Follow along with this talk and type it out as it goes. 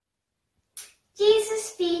Jesus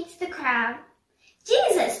feeds the crowd.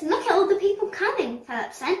 Jesus, look at all the people coming,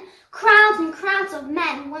 Philip said. Crowds and crowds of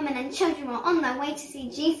men, women and children were on their way to see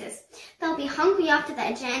Jesus. They'll be hungry after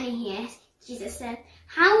their journey here, Jesus said.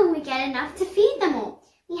 How will we get enough to feed them all?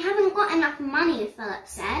 We haven't got enough money, Philip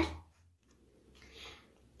said.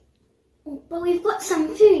 But we've got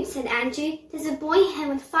some food, said Andrew. There's a boy here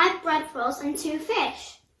with 5 bread rolls and 2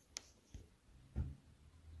 fish.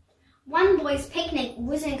 One boy's picnic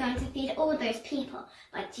wasn't going to feed all those people,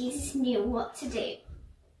 but Jesus knew what to do.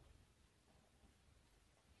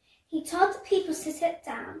 He told the people to sit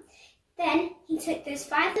down. Then he took those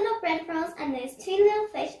 5 little bread rolls and those 2 little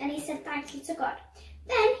fish and he said thank you to God.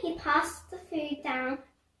 Then he passed the food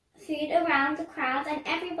around the crowd and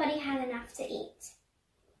everybody had enough to eat.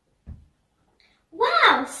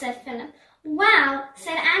 Wow, said Philip. Wow,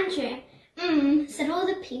 said Andrew. Said all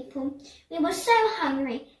the people. We were so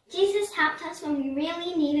hungry. Jesus helped us when we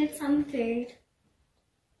really needed some food.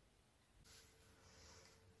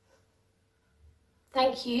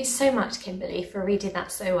 Thank you so much, Kimberly, for reading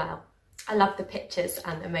that so well. I love the pictures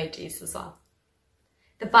and emojis as well.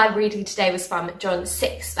 The Bible reading today was from John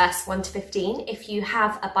 6, verse 1 to 15. If you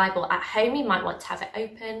have a Bible at home, you might want to have it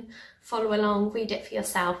open, follow along, read it for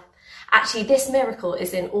yourself. Actually, this miracle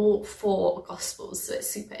is in all 4 Gospels, so it's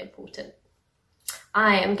super important.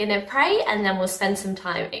 I am going to pray and then we'll spend some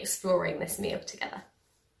time exploring this meal together.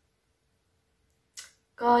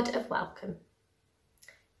 God of welcome,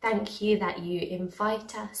 thank you that you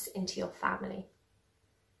invite us into your family.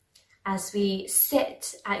 As we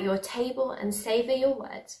sit at your table and savour your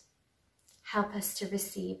word, help us to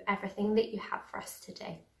receive everything that you have for us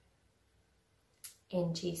today.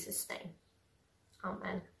 In Jesus' name,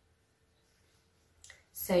 amen.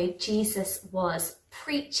 So Jesus was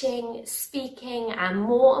preaching, speaking, and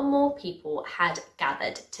more people had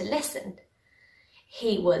gathered to listen.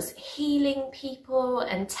 He was healing people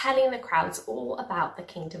and telling the crowds all about the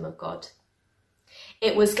kingdom of God.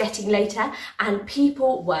 It was getting later and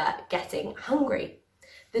people were getting hungry.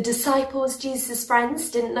 The disciples, Jesus'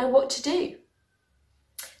 friends, didn't know what to do.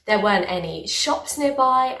 There weren't any shops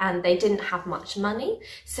nearby and they didn't have much money,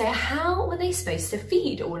 so how were they supposed to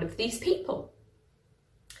feed all of these people?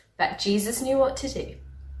 But Jesus knew what to do,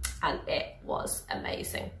 and it was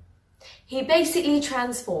amazing. He basically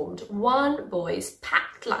transformed one boy's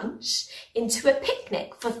packed lunch into a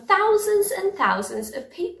picnic for thousands and thousands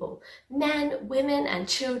of people, men, women, and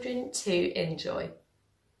children to enjoy.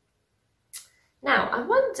 Now, I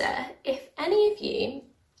wonder if any of you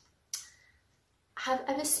have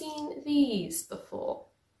ever seen these before.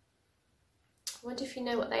 I wonder if you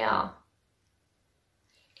know what they are.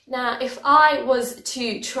 Now, if I was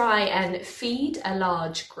to try and feed a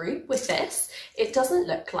large group with this, it doesn't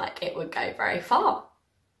look like it would go very far.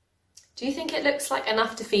 Do you think it looks like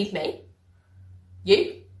enough to feed me?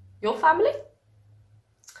 You? Your family?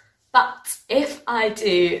 But if I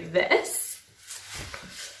do this,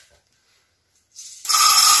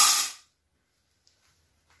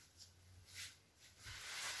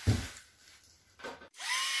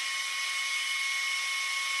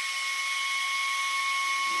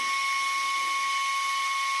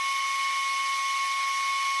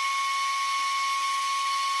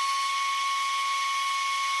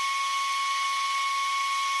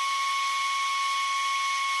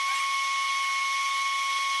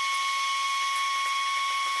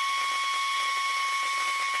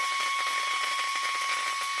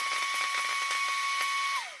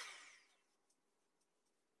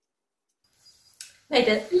 made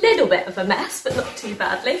a little bit of a mess, but not too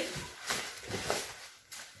badly.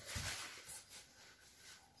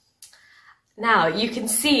 Now you can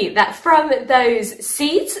see that from those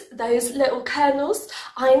seeds, those little kernels,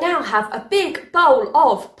 I now have a big bowl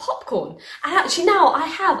of popcorn. And actually now I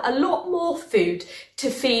have a lot more food to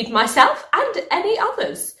feed myself and any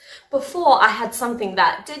others. Before I had something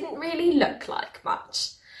that didn't really look like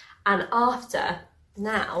much. And after,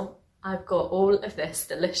 now I've got all of this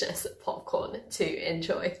delicious popcorn to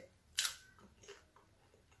enjoy.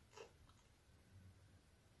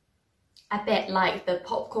 A bit like the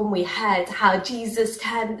popcorn we heard how Jesus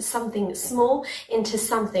turned something small into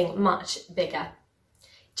something much bigger.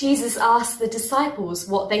 Jesus asked the disciples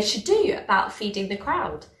what they should do about feeding the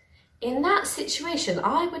crowd. In that situation,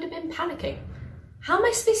 I would have been panicking. How am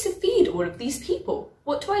I supposed to feed all of these people?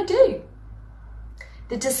 What do I do?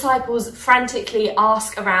 The disciples frantically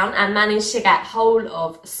ask around and manage to get hold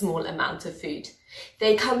of a small amount of food.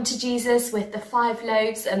 They come to Jesus with the 5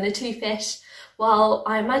 loaves and the 2 fish. Well,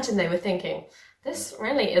 I imagine they were thinking, this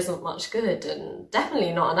really isn't much good and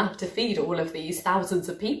definitely not enough to feed all of these thousands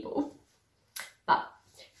of people. But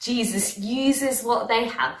Jesus uses what they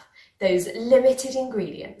have. those limited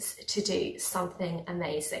ingredients to do something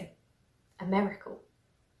amazing, a miracle.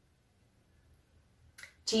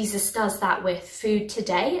 Jesus does that with food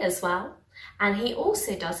today as well, and he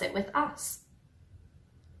also does it with us.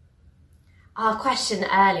 Our question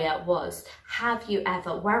earlier was, have you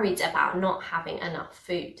ever worried about not having enough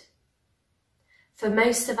food? For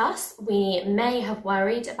most of us, we may have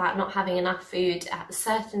worried about not having enough food at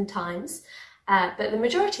certain times, but the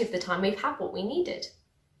majority of the time we've had what we needed.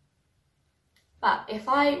 But if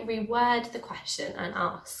I reword the question and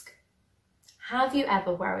ask, have you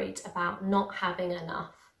ever worried about not having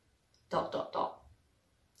enough ...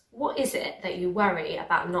 What is it that you worry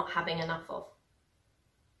about not having enough of?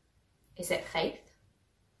 Is it faith?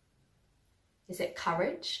 Is it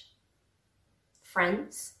courage?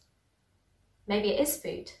 Friends? Maybe it is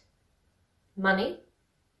food, money,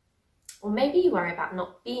 or maybe you worry about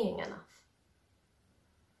not being enough.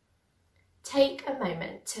 Take a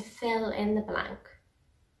moment to fill in the blank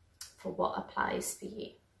for what applies for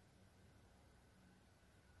you.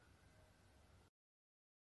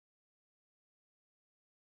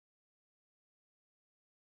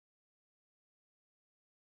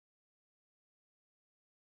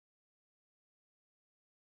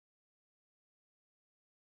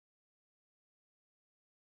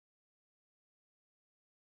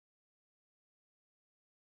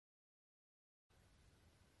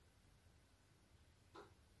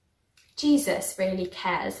 Jesus really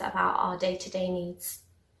cares about our day-to-day needs.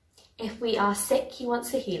 If we are sick, he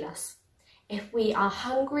wants to heal us. If we are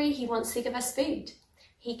hungry, he wants to give us food.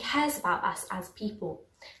 He cares about us as people,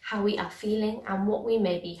 how we are feeling and what we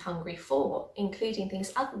may be hungry for, including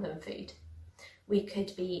things other than food. We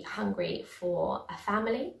could be hungry for a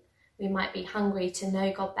family. We might be hungry to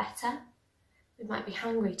know God better. We might be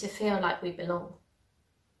hungry to feel like we belong.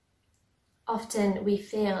 Often we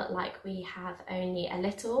feel like we have only a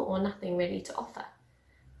little or nothing really to offer,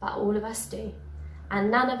 but all of us do,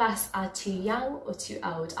 and none of us are too young or too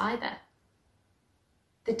old either.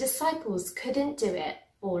 The disciples couldn't do it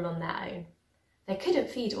all on their own. They couldn't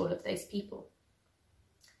feed all of those people.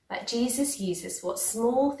 But Jesus uses what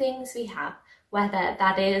small things we have, whether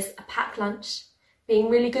that is a packed lunch, being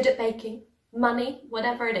really good at baking, money,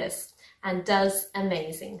 whatever it is, and does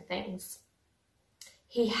amazing things.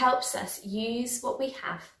 He helps us use what we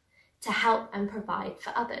have to help and provide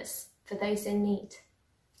for others, for those in need,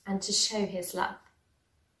 and to show his love.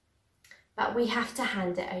 But we have to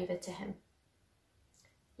hand it over to him.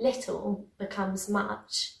 Little becomes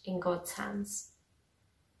much in God's hands.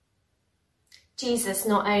 Jesus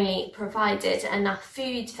not only provided enough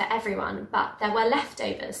food for everyone, but there were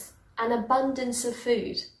leftovers, an abundance of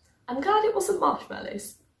food. I'm glad it wasn't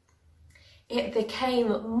marshmallows. It became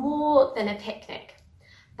more than a picnic,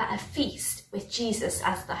 but a feast with Jesus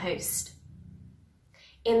as the host.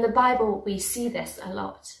 In the Bible, we see this a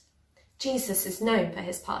lot. Jesus is known for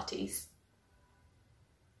his parties.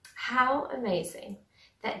 How amazing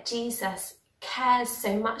that Jesus cares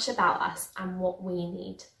so much about us and what we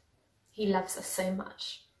need. He loves us so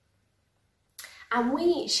much. And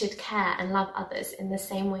we should care and love others in the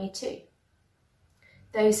same way too.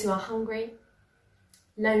 Those who are hungry,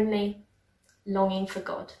 lonely, longing for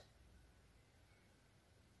God.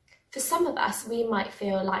 For some of us, we might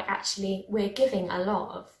feel like actually we're giving a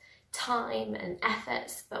lot of time and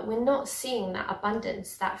efforts, but we're not seeing that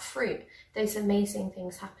abundance, that fruit, those amazing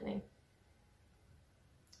things happening.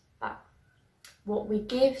 But what we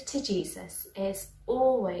give to Jesus is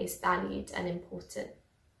always valued and important.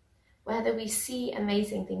 Whether we see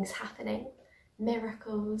amazing things happening,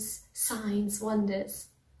 miracles, signs, wonders,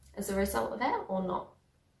 as a result of it or not.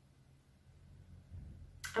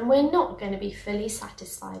 And we're not going to be fully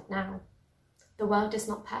satisfied now. The world is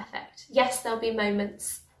not perfect. Yes, there'll be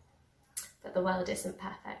moments, but the world isn't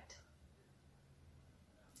perfect.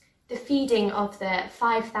 The feeding of the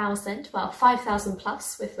 5,000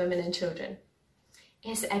 plus with women and children,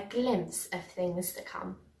 is a glimpse of things to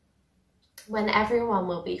come, when everyone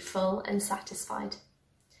will be full and satisfied,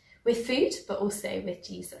 with food, but also with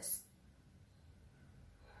Jesus.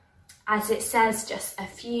 As it says just a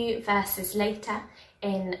few verses later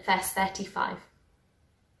in verse 35.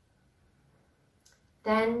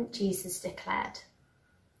 Then Jesus declared,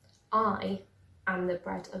 I am the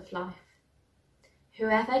bread of life.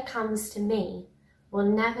 Whoever comes to me will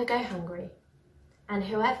never go hungry, and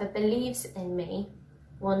whoever believes in me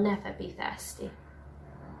will never be thirsty.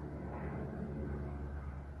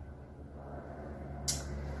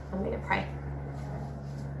 I'm going to pray.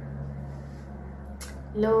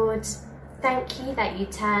 Lord, thank you that you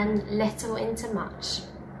turn little into much.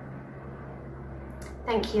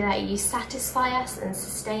 Thank you that you satisfy us and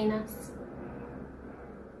sustain us.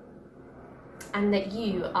 and that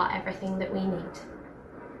you are everything that we need.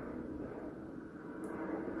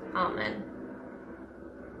 Amen.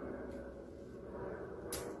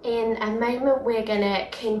 In a moment, we're going to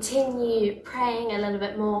continue praying a little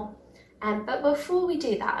bit more. But before we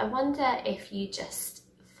do that, I wonder if you just,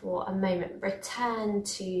 for a moment, return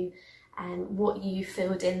to what you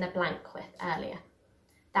filled in the blank with earlier.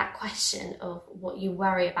 That question of what you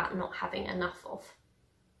worry about not having enough of.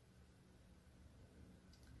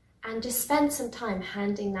 And just spend some time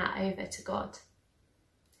handing that over to God.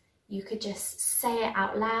 You could just say it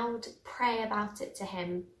out loud, pray about it to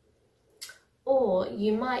him. Or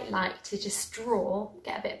you might like to just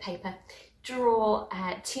get a bit of paper, draw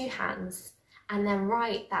 2 hands and then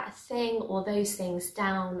write that thing or those things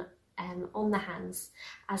down on the hands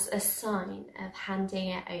as a sign of handing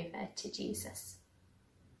it over to Jesus.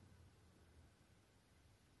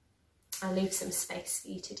 I'll leave some space for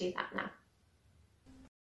you to do that now.